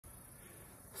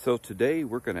So today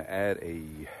we're going to add a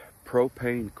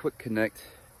propane quick connect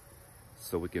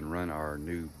so we can run our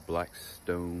new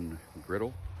Blackstone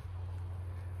griddle.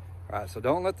 All right, so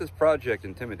don't let this project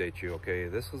intimidate you, okay?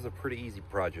 This was a pretty easy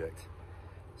project.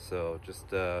 So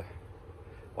just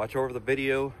watch over the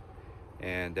video,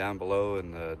 and down below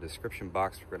in the description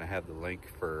box, we're going to have the link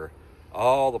for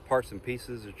all the parts and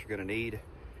pieces that you're going to need.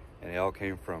 And they all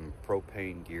came from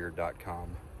propanegear.com.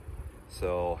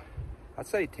 So I'd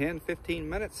say 10-15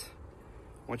 minutes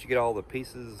once you get all the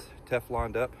pieces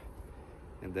Tefloned up,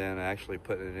 and then actually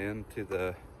putting it into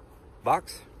the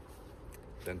box.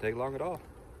 Doesn't take long at all.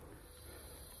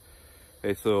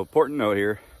 Okay, so important note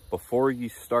here, before you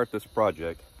start this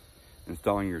project,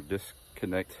 installing your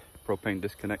propane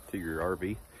disconnect to your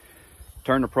RV,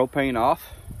 turn the propane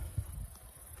off,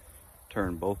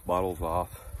 turn both bottles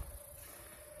off,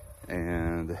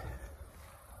 and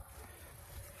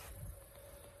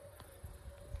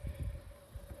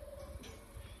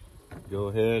go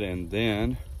ahead and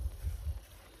then,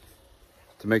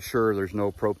 to make sure there's no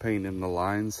propane in the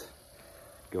lines,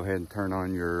 go ahead and turn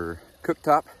on your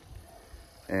cooktop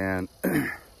and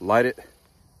light it.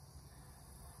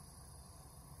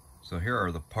 So here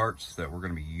are the parts that we're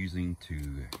going to be using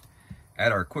to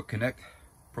add our quick connect,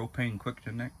 propane quick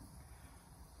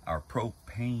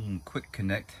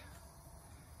connect,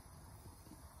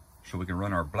 so we can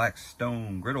run our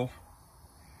Blackstone griddle.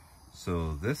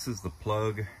 So this is the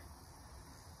plug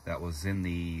that was in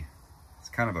it's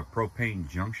kind of a propane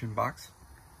junction box.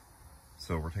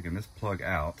 So we're taking this plug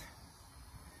out,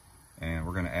 and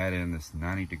we're going to add in this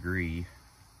 90-degree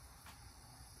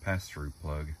pass-through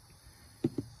plug.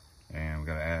 And we've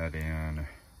got to add in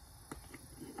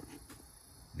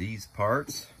these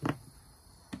parts,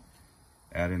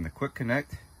 add in the quick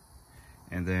connect,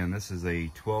 and then this is a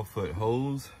 12-foot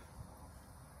hose.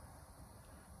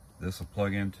 This will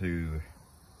plug into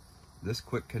this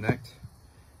quick connect,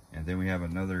 and then we have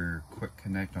another quick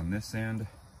connect on this end,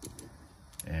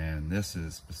 and this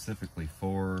is specifically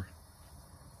for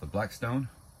the Blackstone,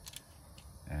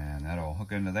 and that'll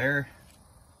hook into there,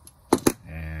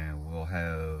 and we'll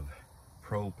have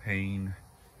propane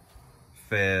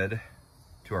fed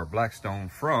to our Blackstone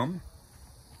from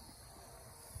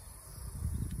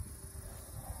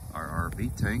our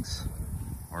RV tanks,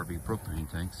 RV propane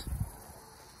tanks.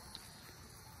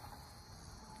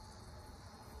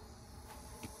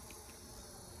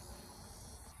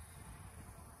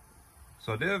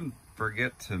 So I did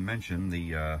forget to mention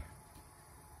the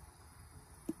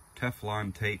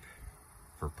Teflon tape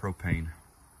for propane.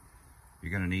 You're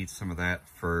going to need some of that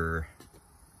for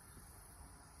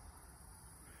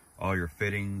all your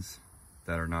fittings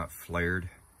that are not flared.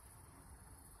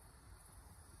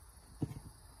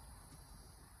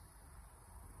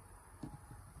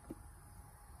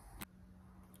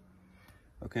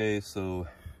 Okay, so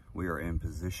we are in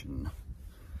position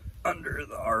under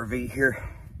the RV here.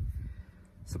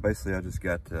 So basically I just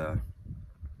got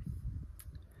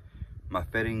my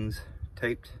fittings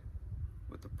taped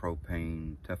with the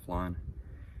propane Teflon,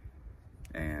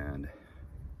 and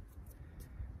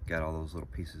got all those little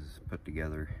pieces put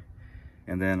together.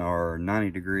 And then our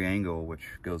 90-degree angle, which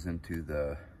goes into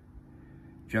the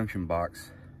junction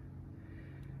box,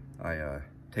 I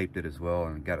taped it as well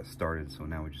and got it started. So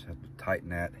now we just have to tighten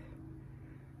that,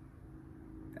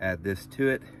 add this to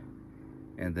it,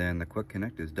 and then the quick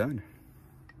connect is done.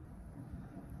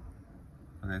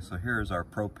 Okay, so here's our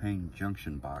propane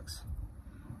junction box.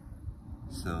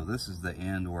 So this is the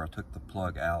end where I took the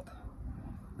plug out.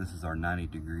 This is our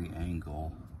 90-degree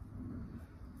angle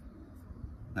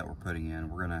that we're putting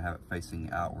in. We're gonna have it facing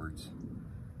outwards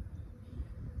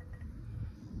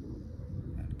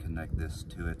and connect this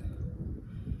to it.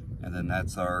 And then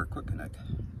that's our quick connect.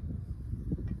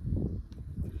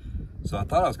 So I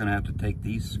thought I was gonna have to take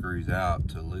these screws out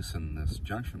to loosen this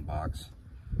junction box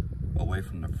away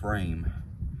from the frame,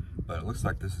 but it looks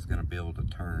like this is gonna be able to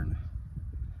turn.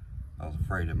 I was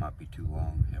afraid it might be too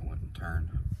long, it wouldn't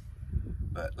turn.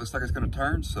 But it looks like it's gonna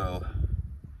turn, so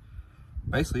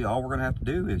basically all we're gonna have to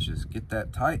do is just get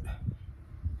that tight,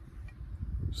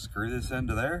 screw this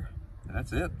into there, and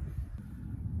that's it.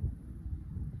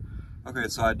 Okay,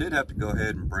 so I did have to go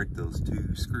ahead and break those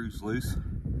two screws loose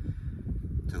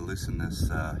to loosen this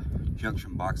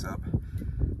junction box up.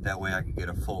 That way I can get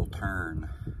a full turn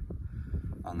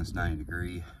on this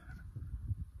 90-degree.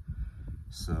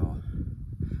 So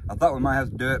I thought we might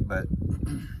have to do it, but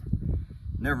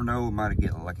never know, we might have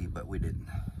get lucky, but we didn't.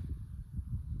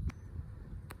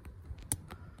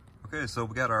 Okay, so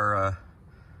we got our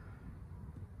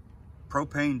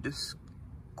propane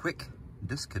quick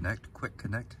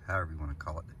connect, however you want to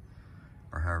call it,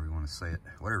 or however you want to say it,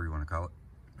 whatever you want to call it.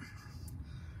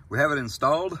 we have it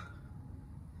installed.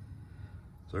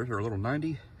 So there's our little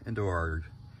 90 into our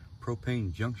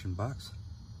propane junction box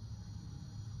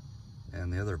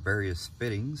and the other various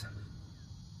fittings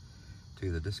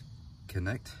to the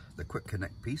disconnect, the quick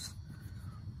connect piece.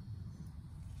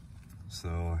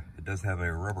 So it does have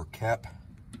a rubber cap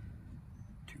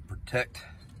to protect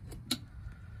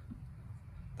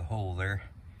the hole there.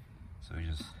 So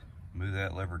you just move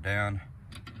that lever down.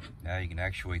 Now you can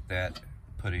actuate that,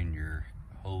 put in your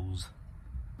hose,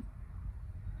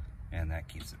 and that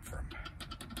keeps it from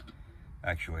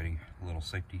actuating, a little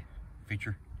safety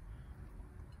feature.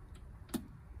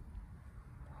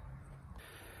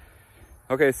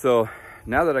 Okay, so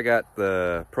now that I got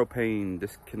the propane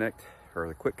disconnect or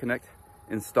the quick connect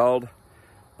installed,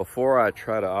 before I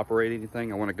try to operate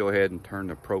anything, I want to go ahead and turn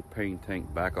the propane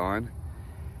tank back on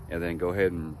and then go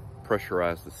ahead and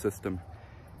pressurize the system.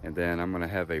 And then I'm going to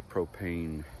have a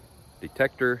propane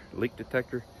detector, leak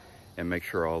detector, and make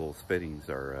sure all those fittings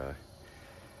are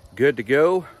good to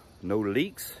go, no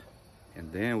leaks.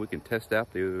 And then we can test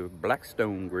out the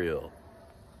Blackstone grill.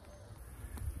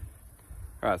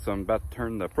 All right, so I'm about to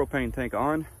turn the propane tank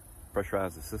on,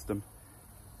 pressurize the system.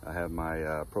 I have my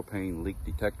propane leak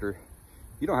detector.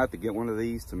 You don't have to get one of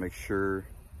these to make sure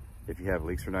if you have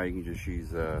leaks or not. You can just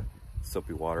use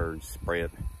soapy water and spray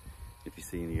it. If you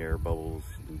see any air bubbles,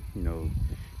 you know,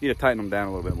 you need to tighten them down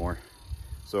a little bit more.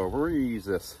 So we're gonna use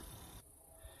this.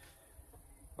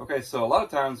 Okay, so a lot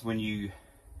of times when your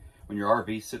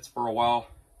RV sits for a while,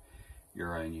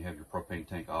 and you have your propane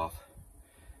tank off,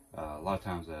 a lot of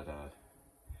times that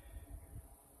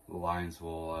the lines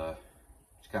will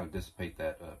just kind of dissipate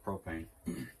that propane.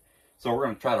 So we're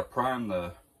going to try to prime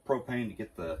the propane to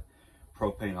get the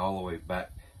propane all the way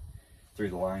back through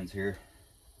the lines here.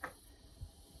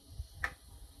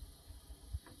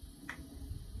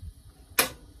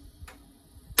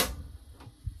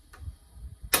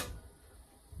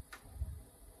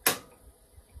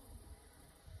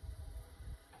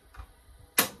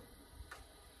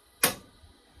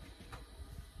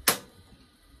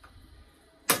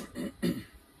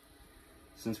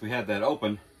 Since we had that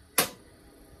open,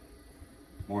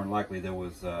 more than likely there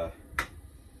was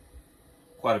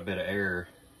quite a bit of air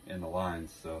in the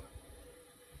lines. So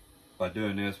by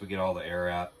doing this, we get all the air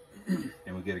out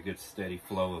and we get a good steady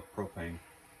flow of propane.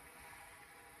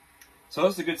 So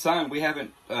that's a good sign. We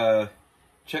haven't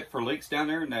checked for leaks down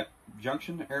there in that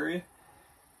junction area,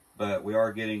 but we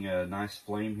are getting a nice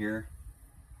flame here.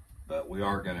 But we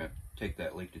are going to take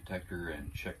that leak detector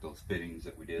and check those fittings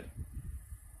that we did.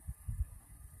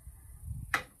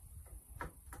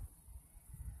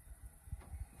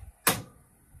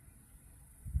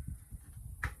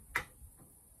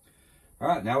 All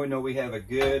right, now we know we have a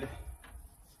good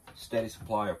steady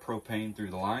supply of propane through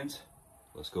the lines.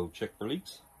 Let's go check for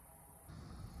leaks.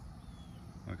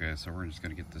 Okay, so we're just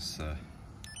gonna get this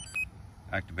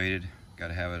activated. Got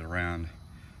to have it around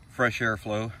fresh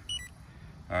airflow.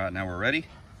 All right, now we're ready.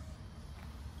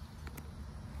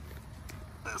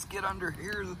 Let's get under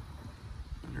here,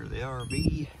 under the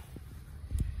RV.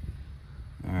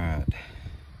 All right.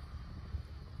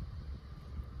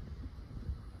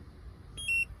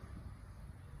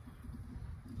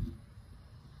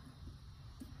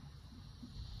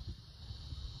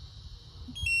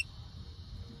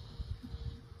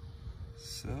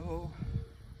 So,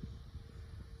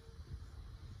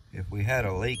 if we had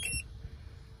a leak,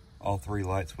 all three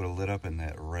lights would have lit up and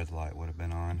that red light would have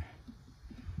been on.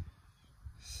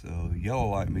 So, yellow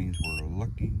light means we're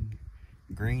looking.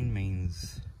 Green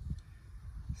means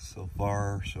so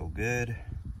far, so good.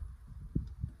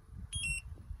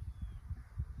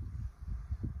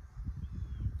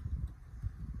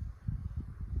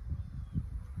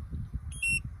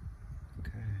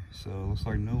 Okay, so looks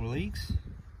like no leaks.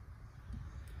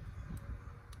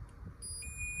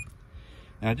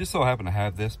 Now, I just so happen to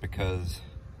have this because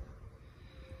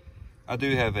I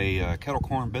do have a kettle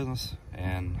corn business,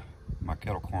 and my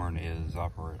kettle corn is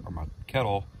my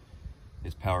kettle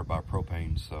is powered by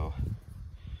propane, so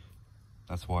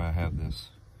that's why I have this.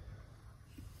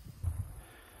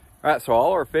 All right, so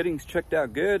all our fittings checked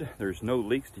out good. There's no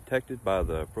leaks detected by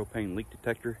the propane leak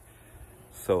detector.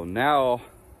 So now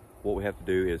what we have to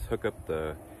do is hook up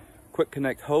the quick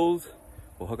connect hose.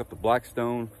 We'll hook up the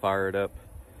Blackstone, fire it up,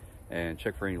 and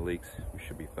check for any leaks. We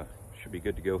should be fine. Should be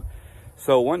good to go.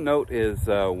 So one note is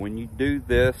when you do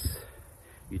this,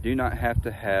 you do not have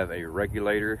to have a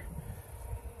regulator.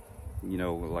 You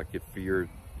know, like if you're,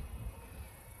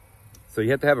 so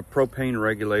you have to have a propane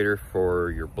regulator for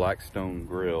your Blackstone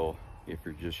grill if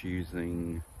you're just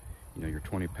using, you know, your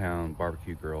 20-pound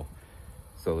barbecue grill.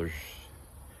 So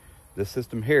This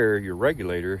system here, your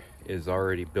regulator, is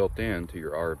already built into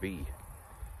your RV.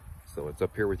 So it's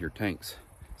up here with your tanks.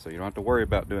 So you don't have to worry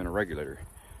about doing a regulator.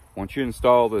 Once you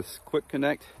install this quick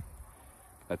connect,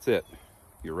 that's it.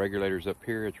 Your regulator's up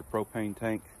here at your propane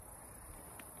tank,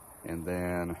 and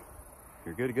then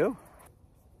you're good to go.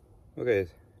 Okay,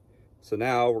 so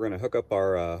now we're gonna hook up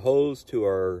our hose to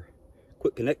our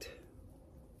quick connect.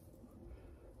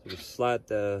 So just slide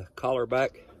the collar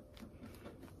back.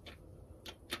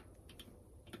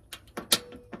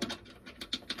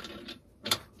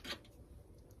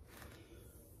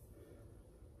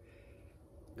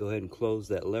 Go ahead and close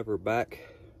that lever back.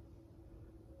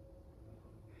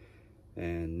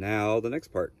 And now the next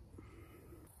part.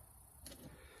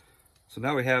 So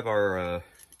now we have our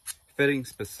fitting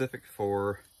specific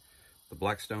for the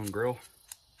Blackstone grill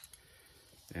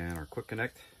and our quick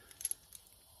connect.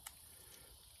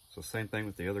 So same thing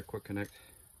with the other quick connect.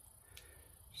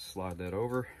 Slide that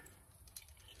over,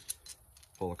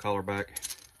 pull the collar back,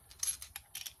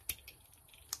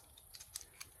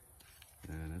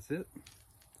 and that's it.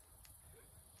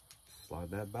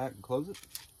 Slide that back and close it.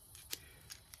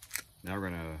 Now we're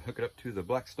gonna hook it up to the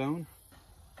Blackstone.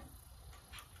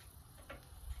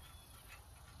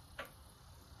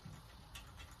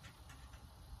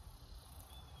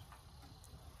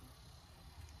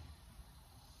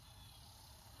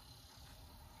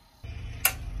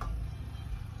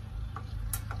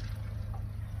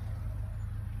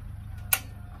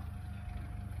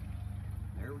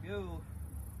 There we go.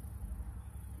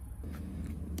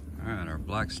 All right, our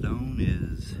Blackstone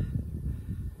is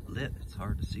lit. It's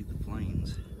hard to see the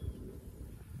flames,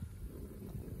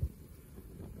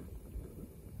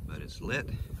 but it's lit.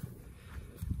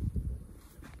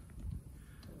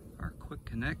 Our quick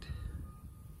connect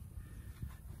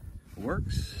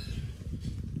works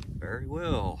very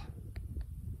well.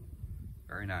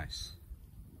 Very nice.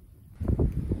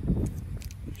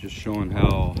 Just showing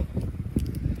how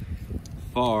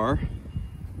far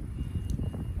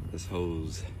this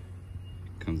hose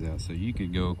comes out. So you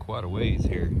could go quite a ways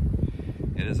here.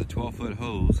 It is a 12-foot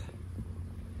hose,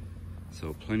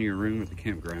 so plenty of room at the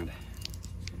campground.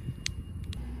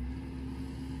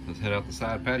 Let's head out the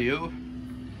side patio.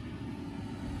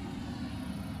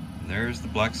 There's the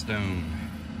Blackstone.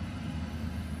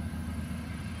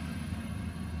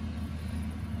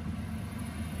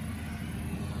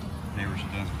 Neighbors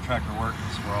are doing some tractor work.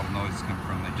 This is where all the noise is coming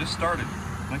from. They just started.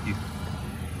 Thank you.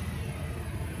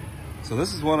 So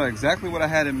this is exactly what I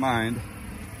had in mind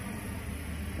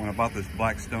when I bought this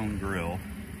Blackstone grill,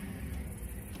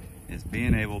 is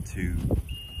being able to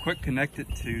quick connect it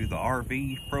to the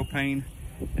RV propane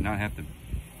and not have to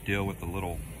deal with the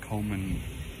little Coleman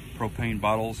propane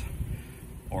bottles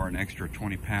or an extra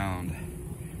 20-pound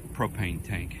propane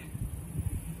tank.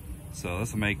 So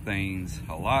this will make things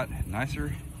a lot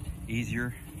nicer,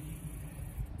 easier.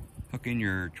 Hook in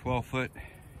your 12-foot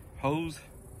hose,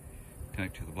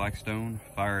 connect to the Blackstone,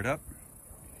 fire it up,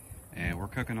 and we're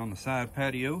cooking on the side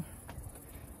patio.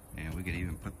 And we could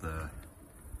even put the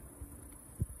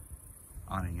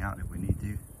awning out if we need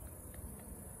to.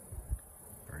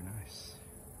 Very nice.